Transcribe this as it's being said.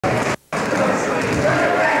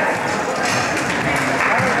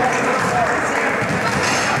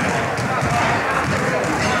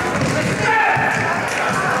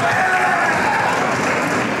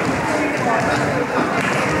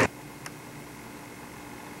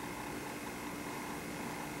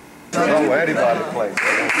No, anybody plays.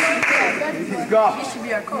 Go. He should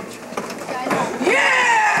be our coach.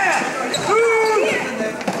 Yeah!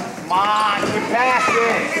 Come on, keep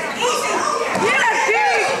passing. Yeah,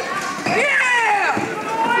 Steve! Yeah!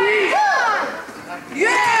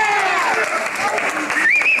 Yeah!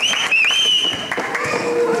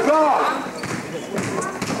 Go.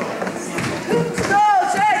 Go,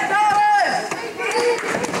 Chase, Thomas!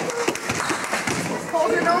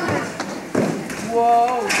 Hold it on.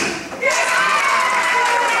 Whoa!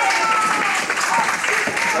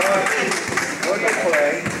 What do you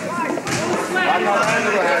play? I know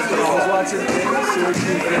Angela has the ball. I was watching Syracuse.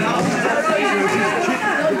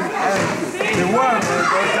 They won, but it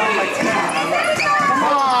goes down like 10. Come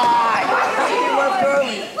on! He left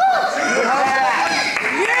early.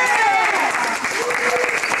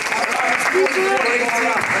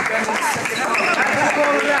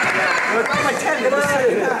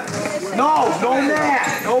 No, no man,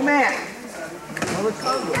 no man.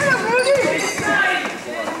 Get him, Rudy!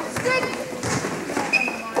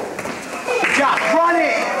 Good job, run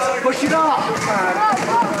it, push it up.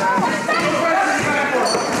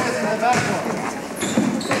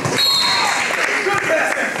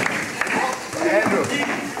 Andrew,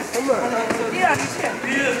 come on. Yeah, he's here.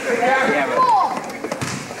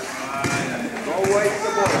 Don't waste the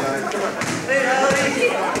ball, man. Come on.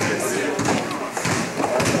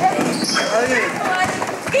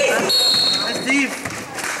 Steve,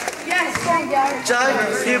 Yes, thank you. John,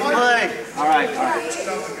 keep playing. All right.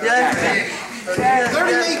 Yes.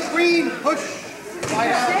 38 green, push.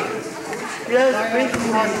 Yes, please.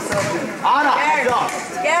 Anna, go.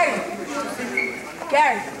 Gary!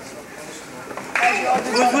 Gary!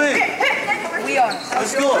 Who's we? We are.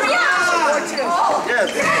 Let's go. 4-2. Yes.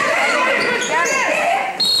 Gary!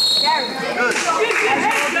 Good.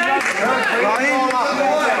 Ryan?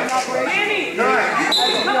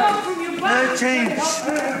 No change.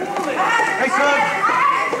 Hey, son.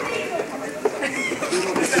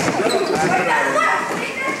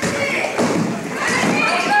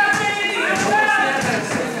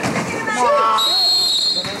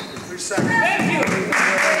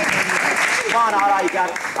 Come on, Ara, you got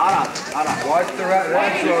it. Ara. Watch the red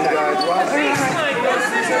zone, guys. Watch it.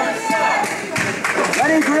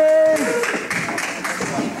 Ready, green.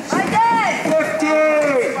 50.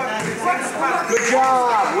 Good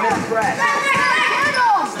job. Win press.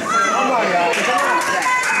 Come on, guys.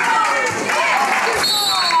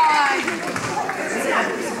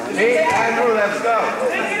 Hey, Andrew, let's go.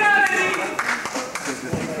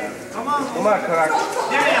 Come on, Clark.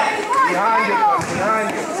 Behind you, behind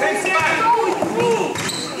you.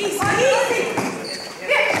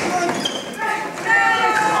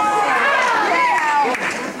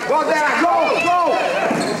 Go down, go!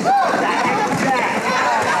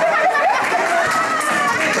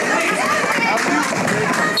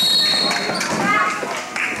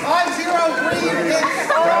 5-0 green.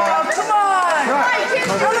 Oh, come on!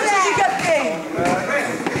 How much did you get paid?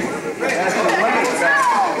 That's the way.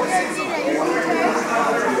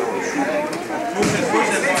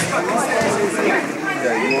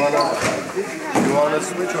 Yeah, you wanna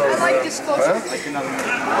switch over? I like this coach. Huh? Like another minute.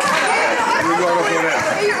 You wanna go there?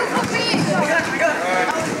 Hey, you're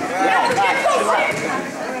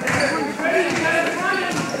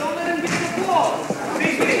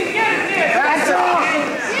That's up!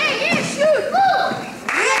 Yeah, shoot!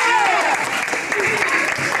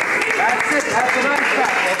 That's it, that's a nice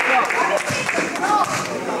shot. Let's go.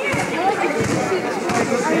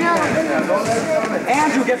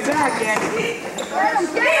 Andrew, get back, Andrew. Where's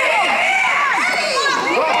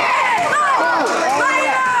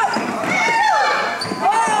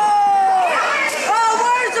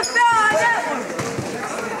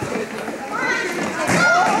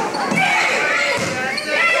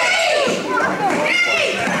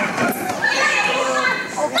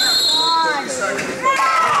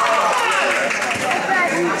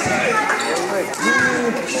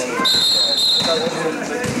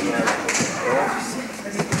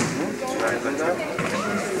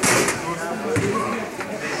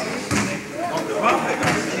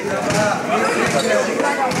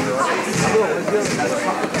the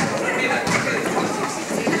foul on that one?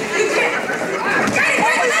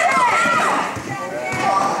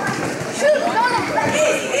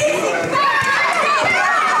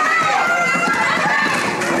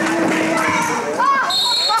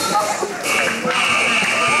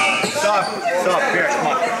 Stop, here, come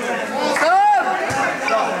on.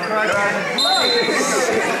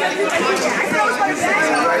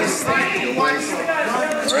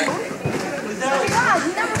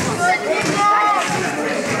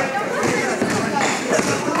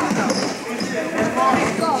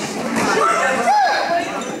 Go.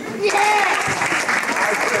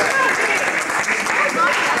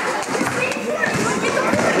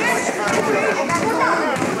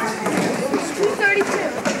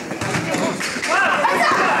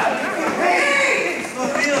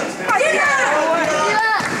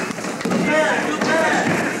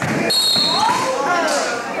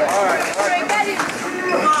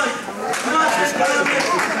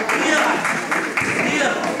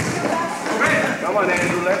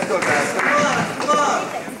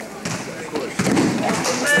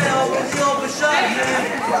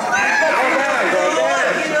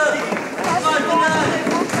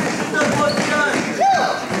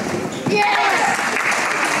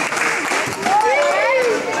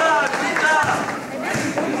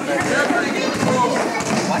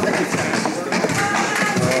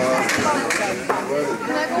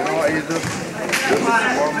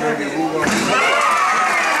 everybody move on.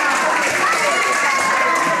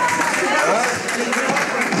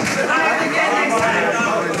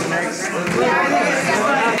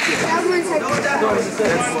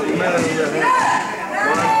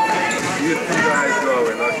 You two guys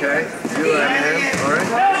going, okay? You and him, alright?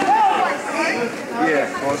 Yeah,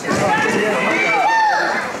 close it up.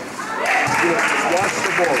 Watch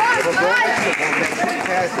the ball. Never go with the ball. Make one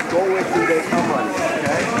pass and go with who they come on,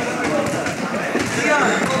 okay?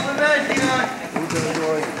 Who's gonna go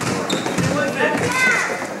in?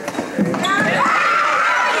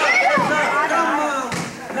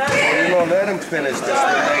 We're gonna let him finish this. The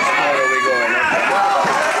next quarter we go in.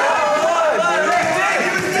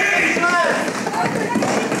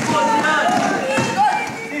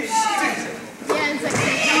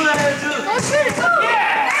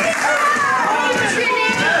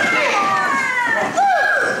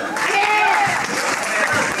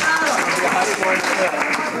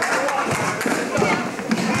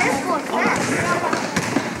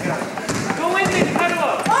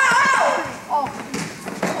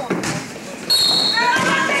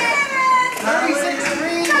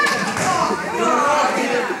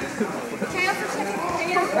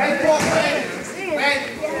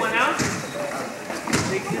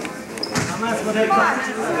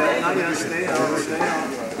 Stay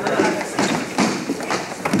on.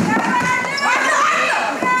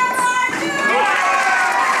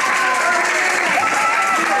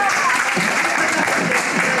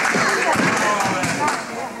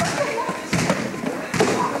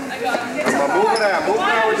 Move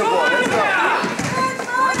around with the ball. Let's go.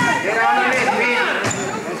 Get on the mid,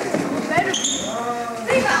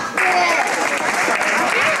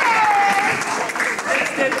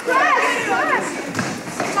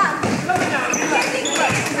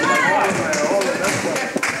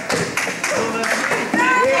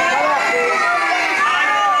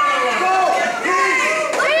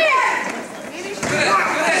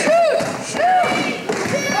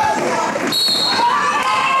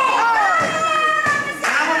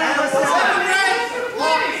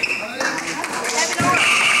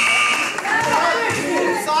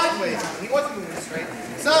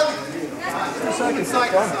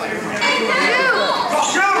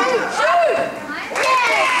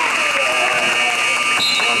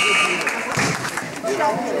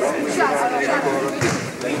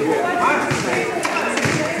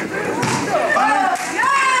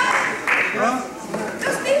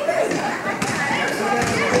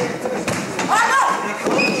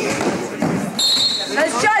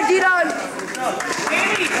 Let's try, Dion.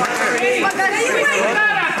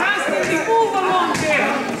 Constantly move along there.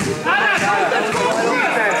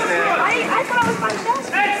 I thought I was my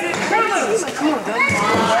best. That's it.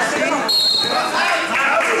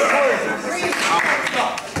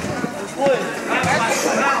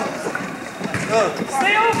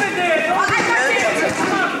 Stay over there. Don't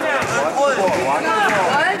come up now.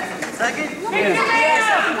 Second? Yes.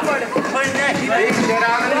 Put it next. Get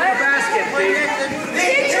out of the basket, please.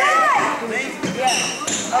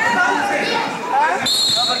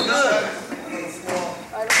 Good.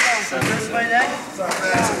 So this way next?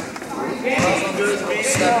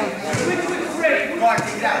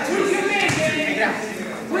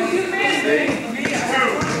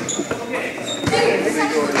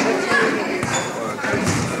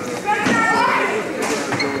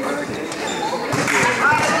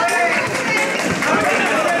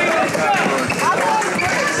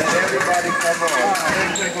 Everybody come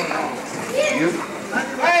on. You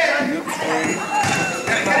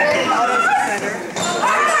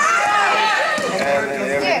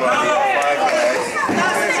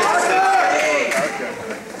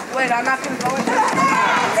Wait, I'm not going to go with that.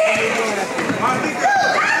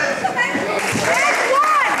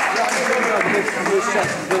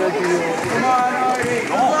 come on, Artie.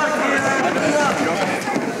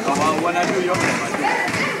 When I do your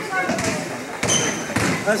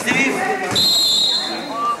Steve.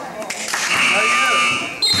 How are you?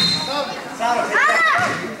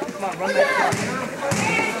 Come on, run back.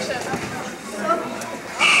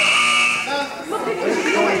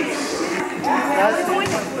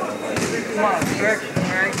 Come on, Greg.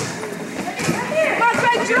 Come on,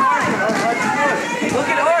 Greg, John. Look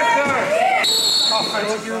at Arthur.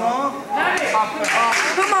 What you want?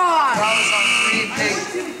 Come on.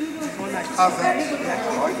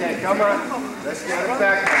 Okay, come on. Let's get it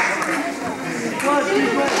back.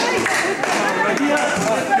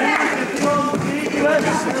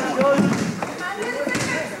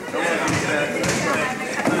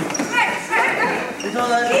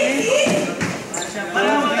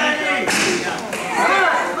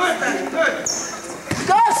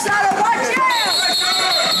 Go, Sada, watch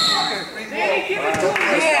out!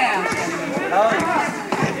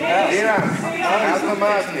 come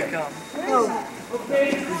out here.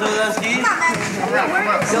 So that's Keith?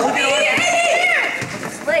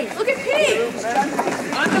 Look at Pete.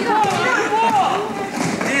 On the ball, on the ball.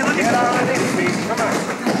 Hey, look Get at out of this, Pete. Come on.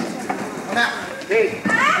 Come out. Pete.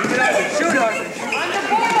 shoot, Arthur. On the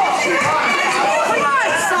ball. Come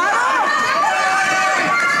on, son.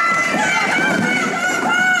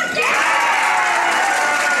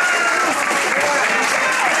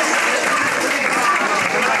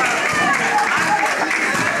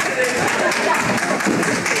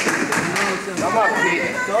 Come on,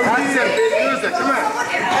 Pete. That's it, Pete. Use it. Come on.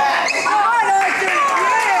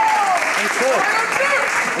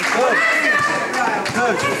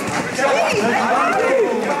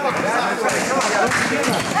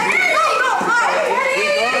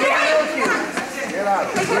 Get out.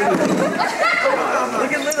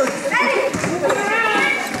 Look at little.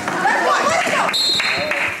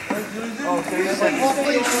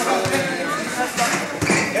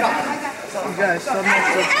 You guys, so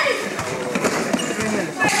much. 3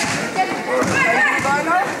 minutes.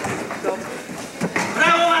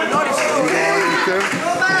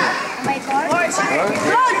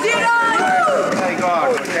 Play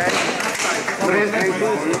guard, okay?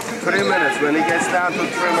 3 minutes. When he gets down to 3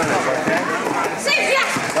 minutes, okay?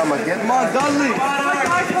 Come on, get Come on, Dudley.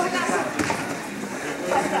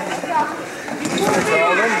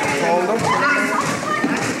 hold him.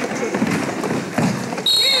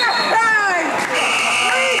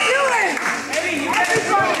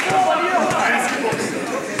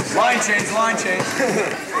 Line change, line change.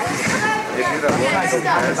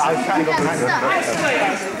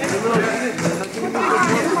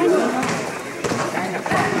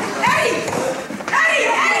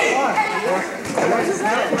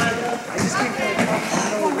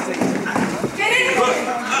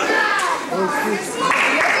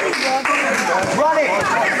 Run it!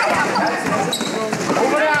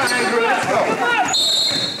 Over down, Andrew. Let's go.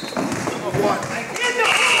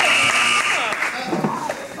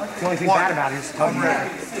 The only thing bad about it is coming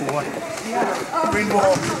for Green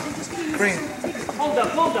ball. Green. Hold up.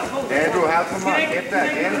 Andrew, help him up. Get that,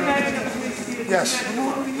 Andrew. Yes.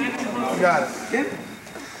 You got it.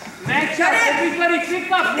 Match up. Everybody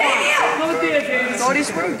pick up one. Go there, David. You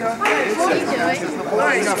got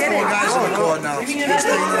 4 guys on the court now. Just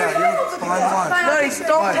stay there. You're behind the line. Buddies,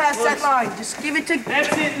 don't pass that line. Just give it to.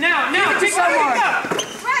 That's it. Now, pick up.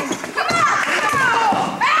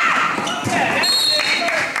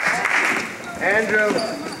 Andrew.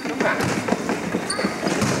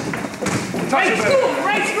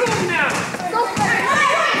 Right through now.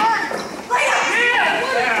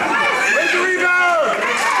 Where's the rebound?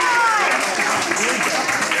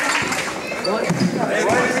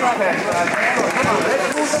 Come on, let's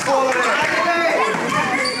move the ball around.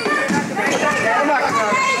 Come on.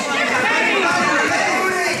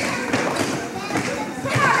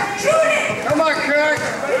 Come on, Kirk.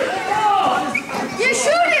 You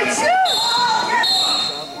shoot him, shoot!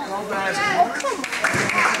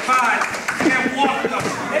 Five. Can't walk them.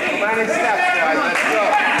 Planning steps, guys. Let's go.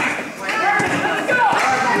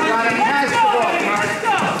 You gotta pass the ball, Mark.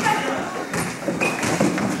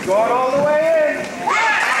 Going all the way in.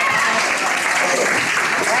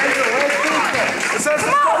 Andrew, let's do this. It says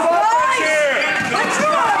come on, boys! Let's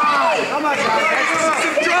try! Come on, guys. Let's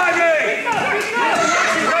go. Driving.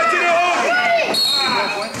 Right to the hole.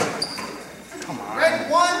 Red,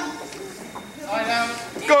 1.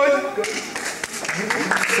 Good.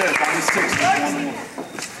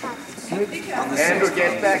 Andrew,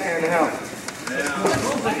 get back and help.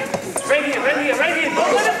 Right here.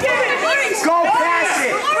 Don't let him get it. Go, pass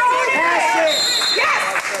it. Pass it.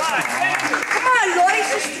 Come on, Lloyd,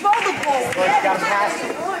 just throw the ball. You gotta pass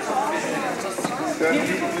it.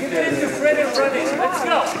 Give it into Fred and running. Let's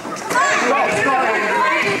go. Let's go, Andrew.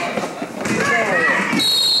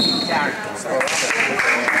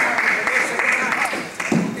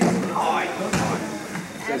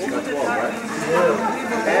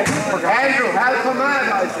 Andrew, help him out,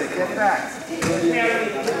 Isaac. Get back.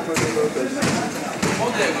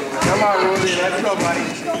 Come on, Rudy. Let's go, buddy.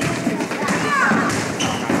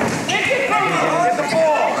 Get the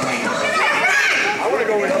ball. I want to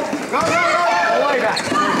go in. Go. Away back.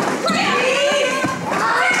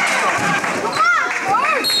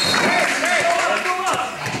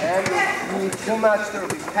 Andrew, you need too much to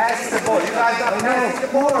pass the ball. You guys are passing the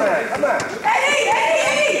ball around. Come on.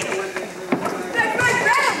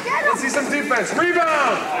 Let's see some defense.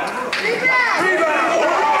 Rebound! Rebound!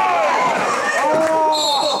 Oh!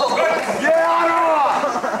 Yeah,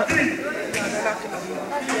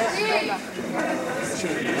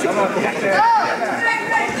 Come on, get there.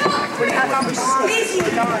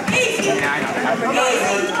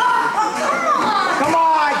 Come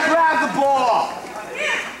on, grab the ball.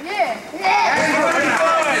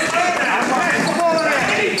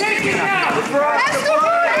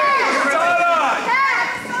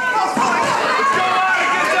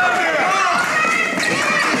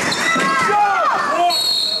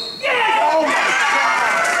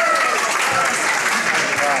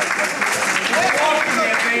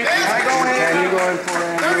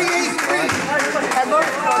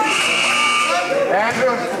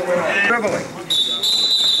 Andrew, dribbling.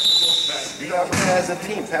 You got to as a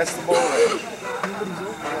team, pass the ball away.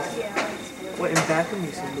 What, in back of me,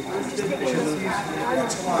 somebody?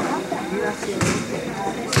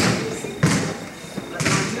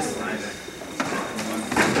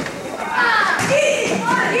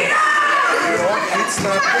 It's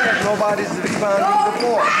not there. Nobody's rebounding the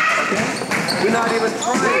ball. Okay? We're not even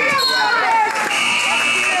trying.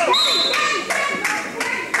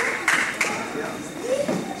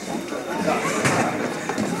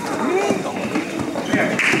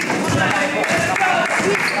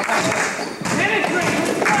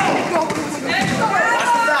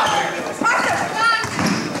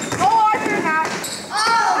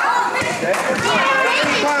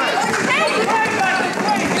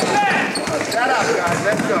 Shut up, guys.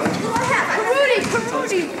 Let's go.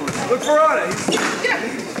 Rudy. Look for Anna.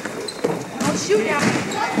 I'll shoot now.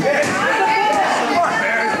 Come on,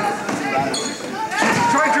 man.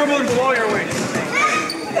 Try dribbling below your waist.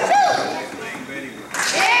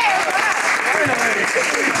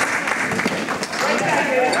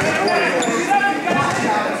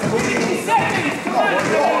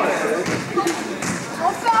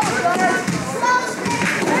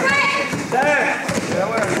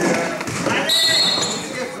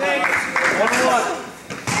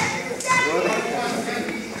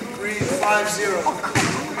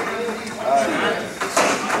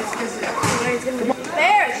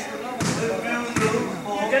 Bears.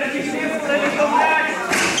 Gotta be careful, let it go back.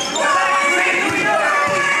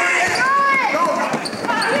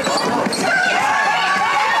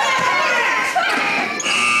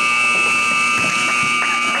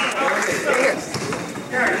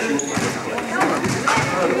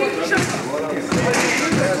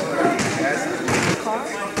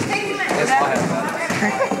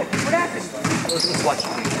 What happened? Let's watch it.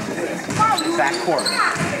 Back court.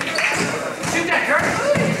 Shoot that, Kurt.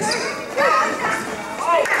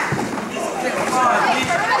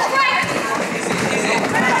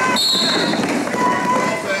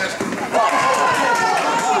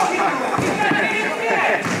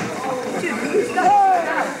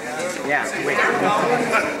 Yeah, wait.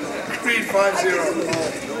 Green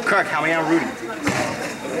 5-0. Kirk, how many on Rudy?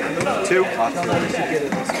 2?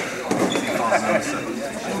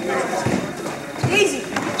 Easy.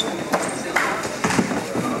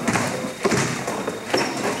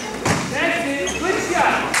 That's it. Good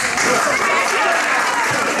shot.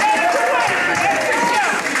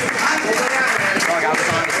 Dog, I was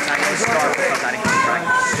on it. Now you can start because I didn't get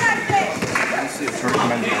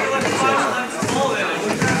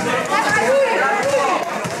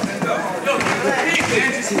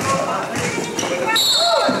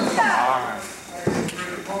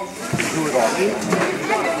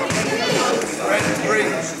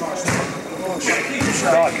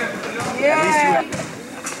Dog. Yeah.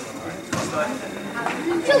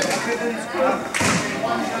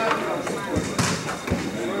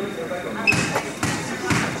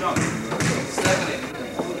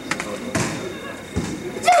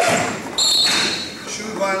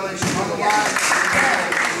 Shoe violation on the line.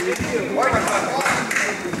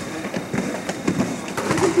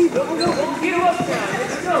 Get him up now.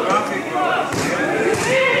 Let's go.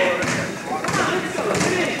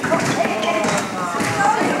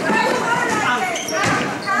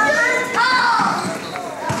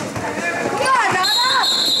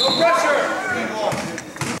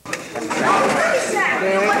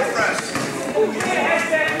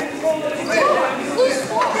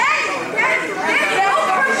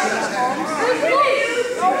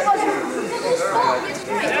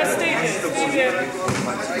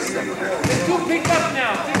 Pick up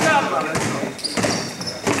now. Pick up.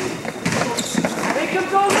 Make him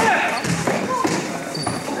go left.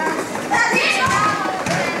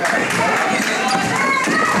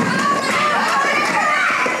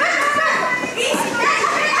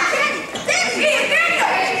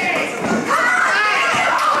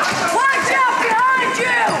 One.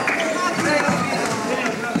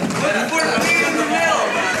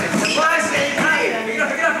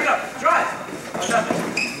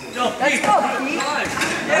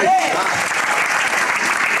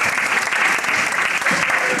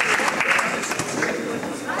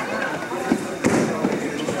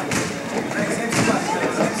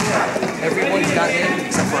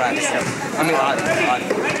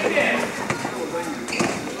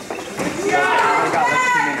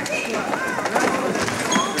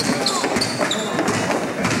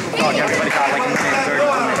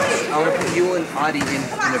 Adi in a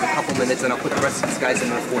couple minutes, and I'll put the rest of these guys in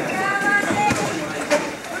the fourth.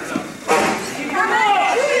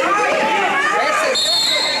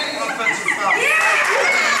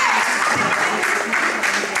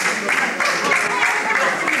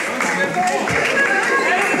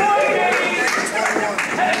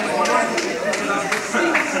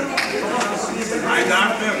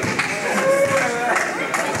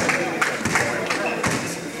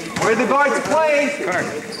 Where are the guards playing? Kirk.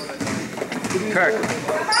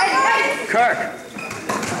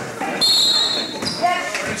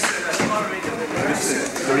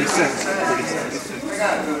 36.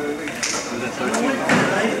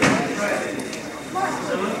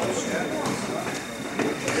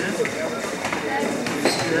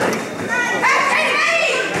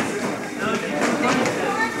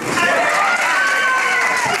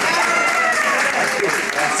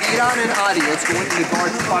 Sidon and Adi, let's go into the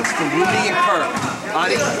guard spots for Rudy and Kirk.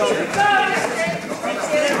 Adi? You're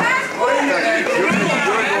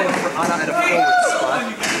going for Anna at a forward spot.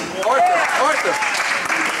 Arthur!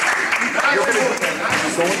 You're going to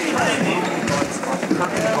go into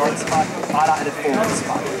the guard spot, Anna at a forward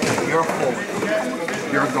spot. You're a forward.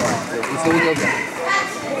 You're a guard. Let's go with those guys.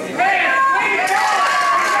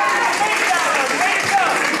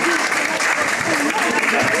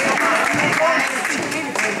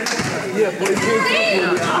 Yeah, but it's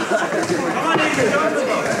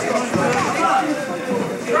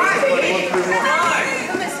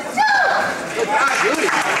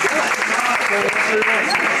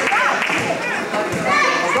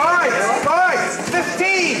Guards!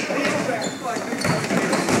 15!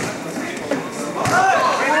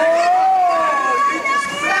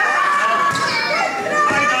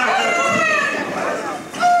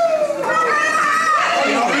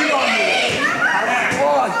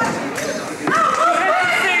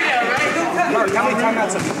 How many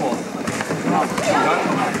timeouts have you called?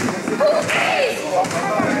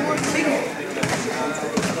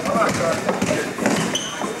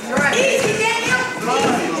 Easy, Daniel!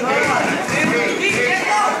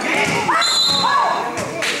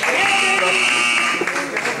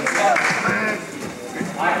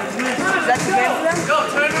 Is that the game for them? Go,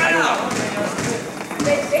 turn around!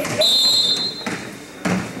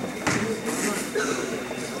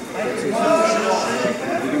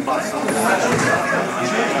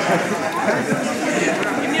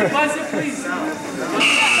 Give me a buzzer, please.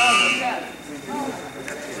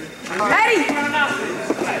 Eddie!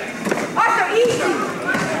 Arthur, easy!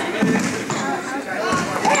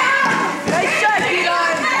 Nice shot,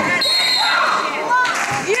 Elon!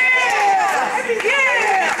 Yeah! Yeah!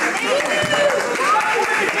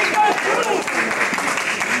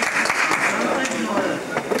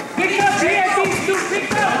 Pick up here, these two. Pick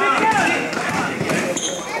up.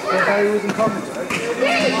 I thought he wasn't coming.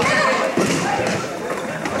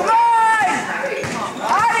 Come on!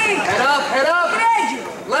 Adi! Head up!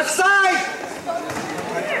 Left side!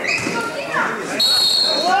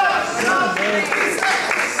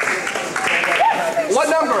 What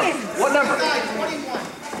number?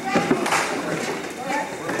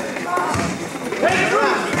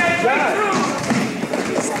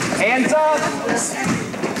 Hands up!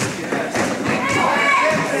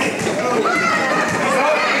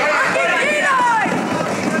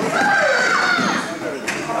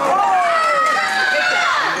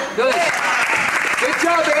 Good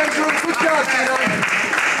job, Andrew. Good job, Tino.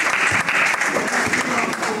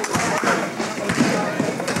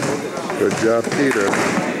 Good job, Peter.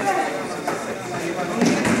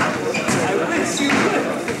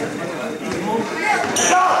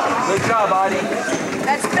 Good job, Adi.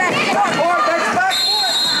 That's backboard! That's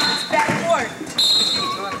backboard! Backcourt.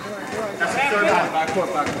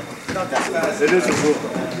 It is a rule.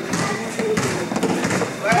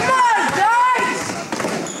 Come on, guys!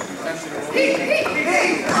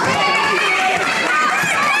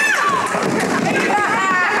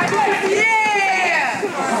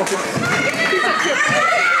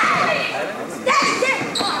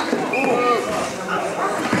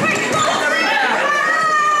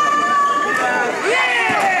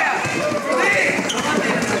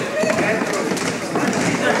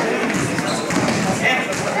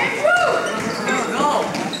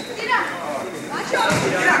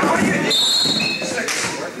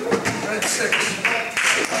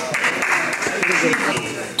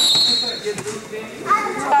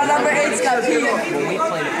 Number 8's got Peter. When we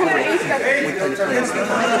play the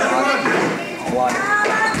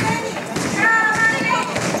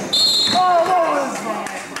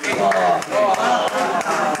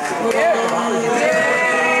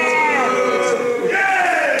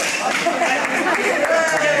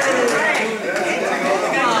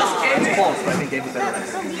It's close, but I think they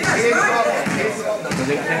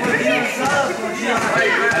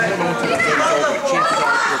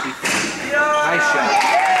Nice shot.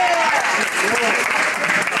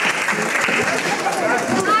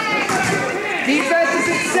 Defense is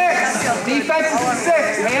at 6. Defense is at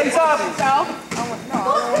 6. Hands up.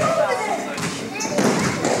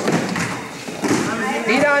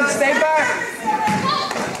 Feet on. Stay back.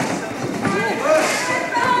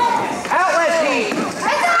 Outlet heat.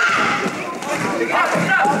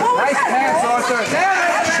 Nice pass, Arthur.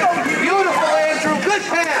 Beautiful, Andrew. Good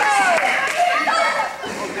pass.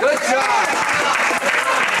 Good job.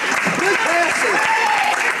 Good passes.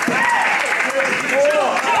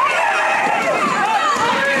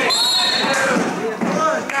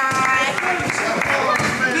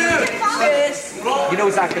 You know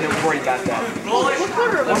he's not going to worry about that.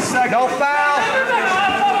 1 second. No foul.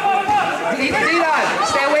 Dion,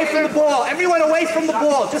 stay away from the ball. Everyone away from the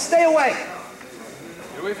ball. Just stay away.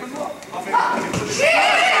 Stay away from the ball.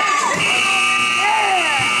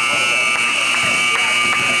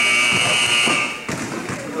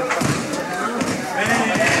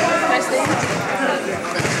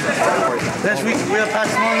 This week we'll pass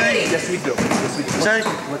tomorrow night. Yes, we do. Yes, we do.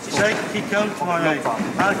 Shall I keep going tomorrow night?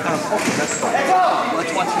 I'll come.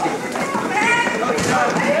 Let's watch the game.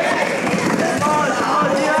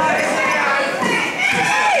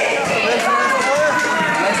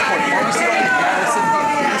 Last point.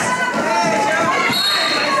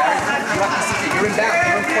 You're in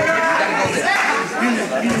bounds. You're in play. You gotta go there.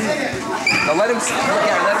 Now let him see.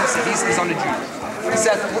 Gary, let him see. He's on the junior.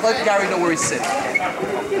 Seth, let Gary know where he's sitting.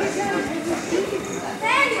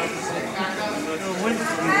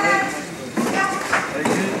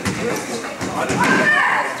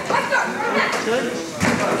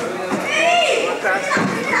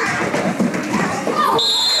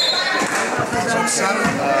 So 7,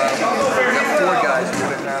 we have 4 guys.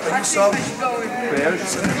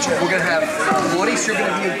 We're gonna have Maurice, you're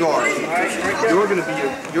gonna be a guard. You're gonna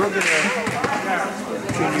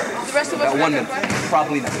The rest of us 1 minute.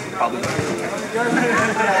 Probably not. Probably not.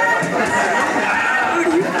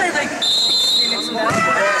 Dude, you play like 6 minutes more.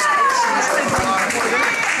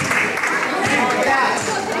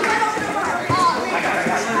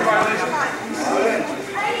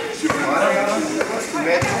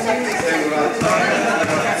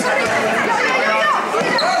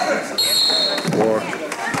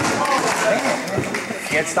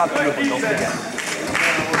 Can't stop dribbling, don't forget.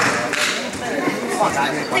 Come on,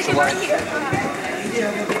 guys. Watch your line.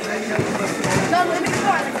 No, let me go.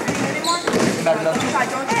 About another.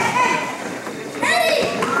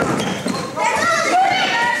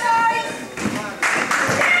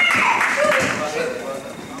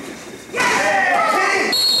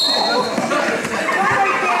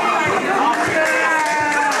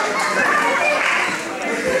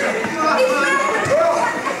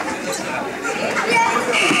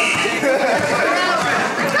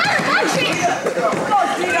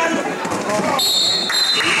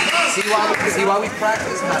 See why we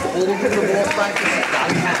practice? Not holding the ball practice. Now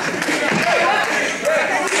we have to.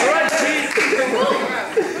 All right, Chief.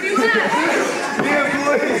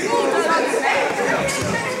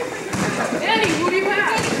 Andy, who do you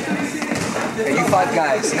have? Hey, you 5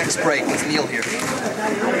 guys. Next break. Let's kneel here.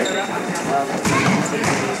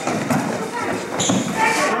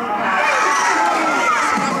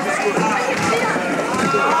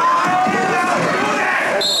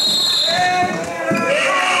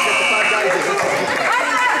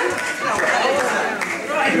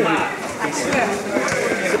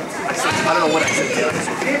 I don't know what I said.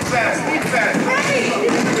 Eat fast, eat fast.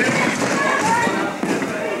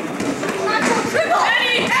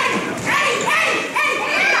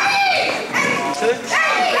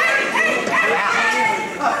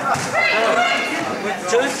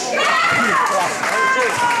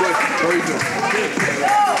 Good. Very good.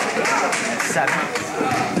 7.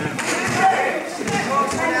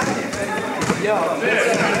 Yo.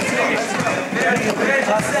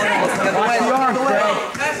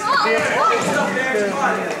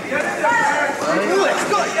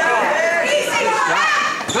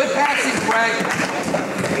 Good passing, Frank.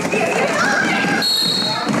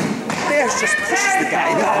 There's just pushes the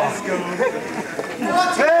guy off.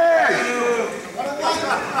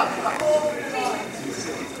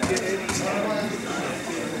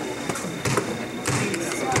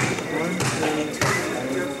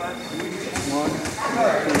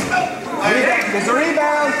 There's a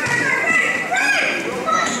rebound.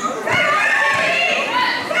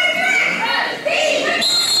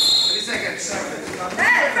 30 seconds.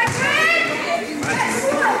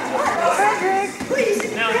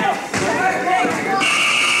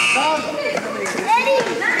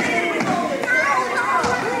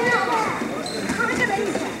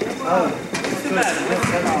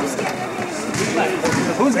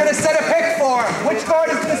 Who's going to set a pick for him? Which guard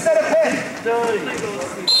is going to set a pick?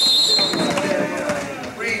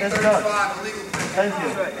 Thank you.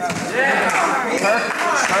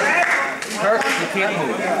 Kirk, you can't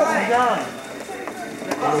move.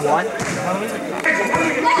 One.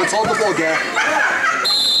 Let's hold the ball, Gary.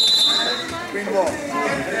 Green ball.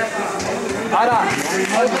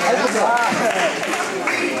 Hold the ball.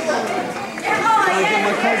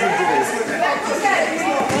 My cousin did this.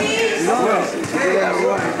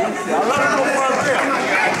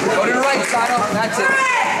 Go to the right side up. That's it.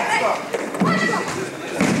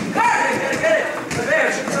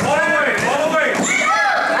 All the way, all the way.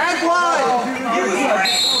 And wide.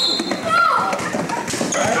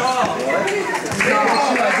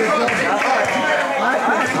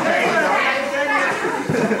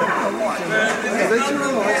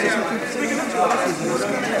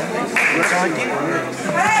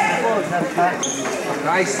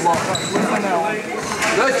 Nice look.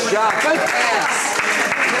 Good shot. Good pass.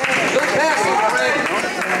 Good pass.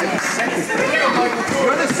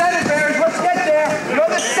 You're the center, Bears. Let's get there. You're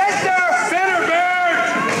the center. Center, Bears.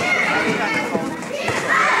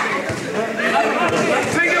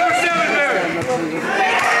 Take number 7, Bears.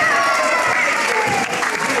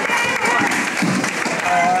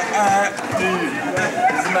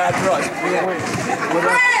 Mad rush.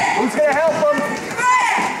 Who's going to help him?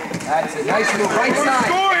 That's it. Nice move. Right side.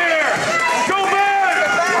 Score here. Go, Bears.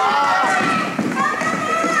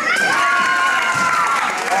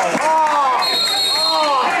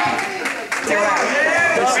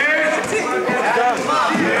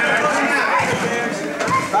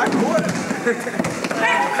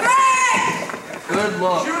 Good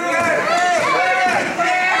look.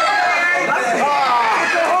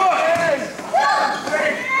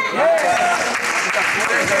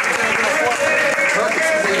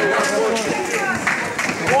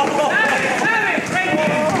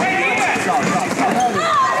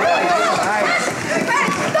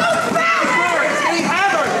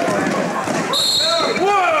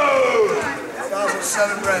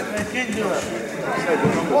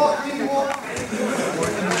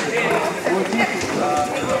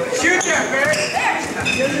 Shoot that, Bears.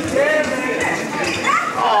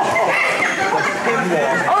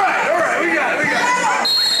 All right, we got it,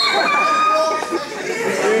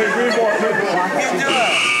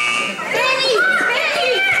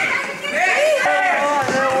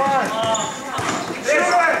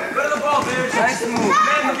 Nice move.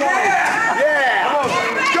 Yeah.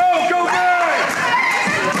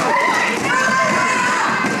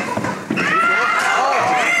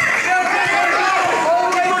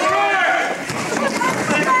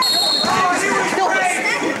 Go,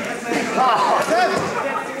 Bears.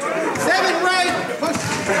 Seven right. Push.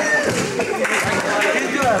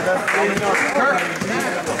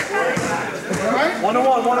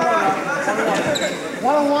 One-on-one.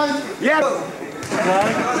 One-on-one. Yeah.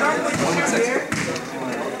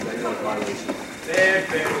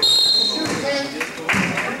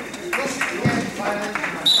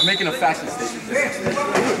 I'm making a fashion statement.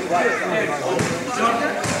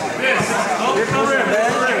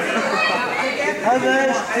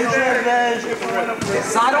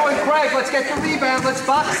 Sato and Craig, let's get the rebound. Let's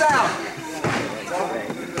box out.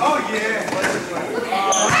 Oh, yeah.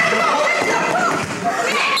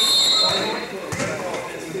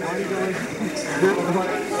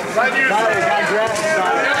 Right here.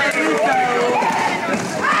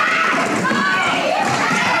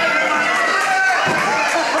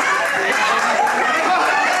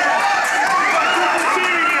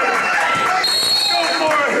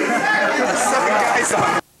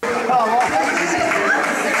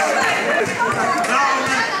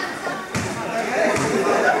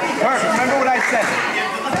 Remember what I said.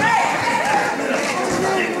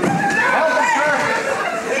 Help him, Kurt.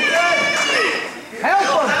 Help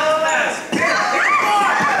him.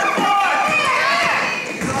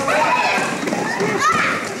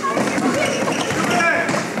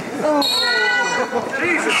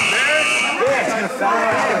 Jesus, man.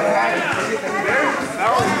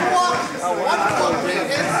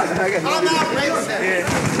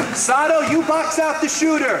 Sato, you box out the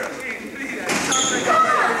shooter.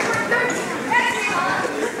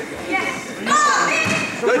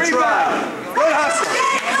 Good try. Good hustle.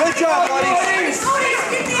 Good job, buddies.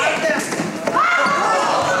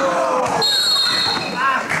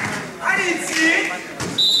 I didn't see it.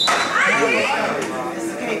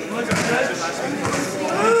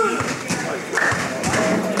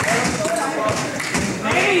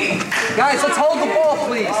 Guys, let's hold the ball,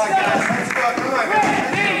 please.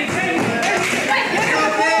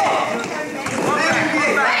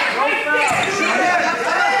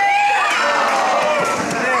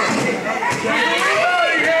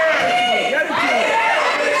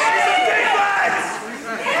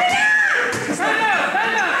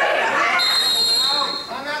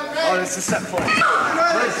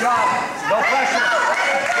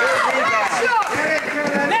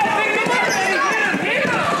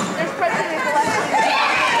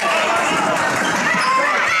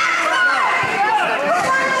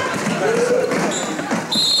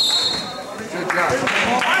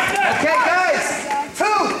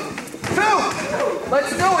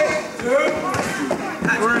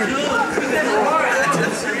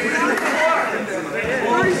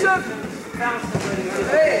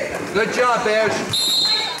 Good job, Bears.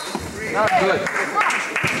 Not good.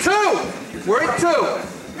 2! We're at 2.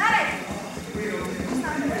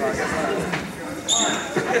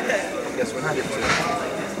 Guess we're not at 2.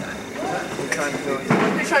 They're trying to do it.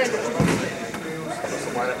 So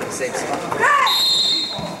line up in the same spot.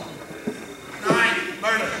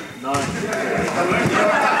 9.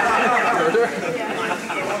 Further?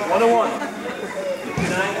 1-1.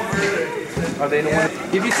 Are they in the one?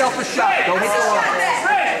 Give yourself a shot. Don't hit the wall.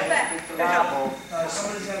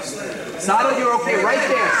 Sato, you're okay right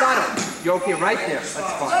there. Sato, you're okay right there. That's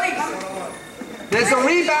fine. There's a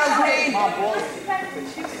rebound, Green. Going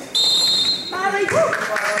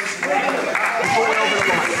over the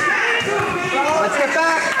line. Let's get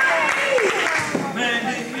back.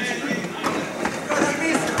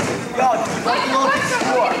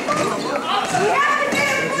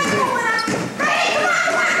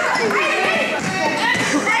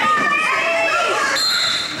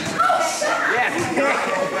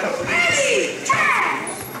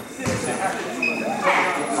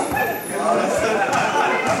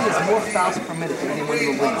 There's more fouls per minute than anyone in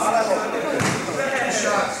the league.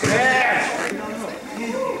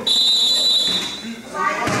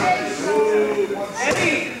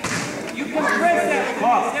 Eddie, you can press that.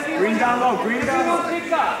 Green down low, green down low.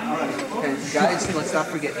 Pick up. Okay, guys, let's not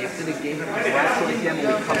forget, after the game, we'll actually again when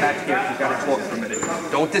we come back here, we've got to talk for a minute.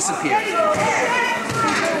 Don't disappear.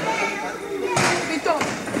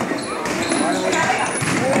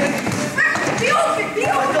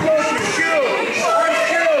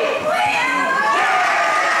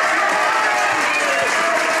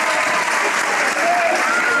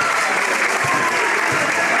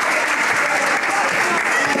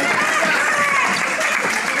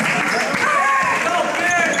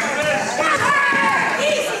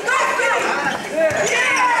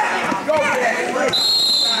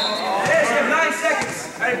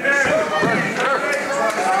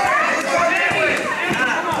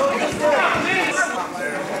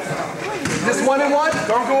 This 1-1?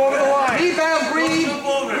 Don't go over the line. Rebound, Green.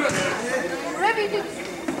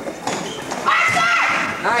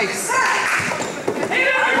 Nice.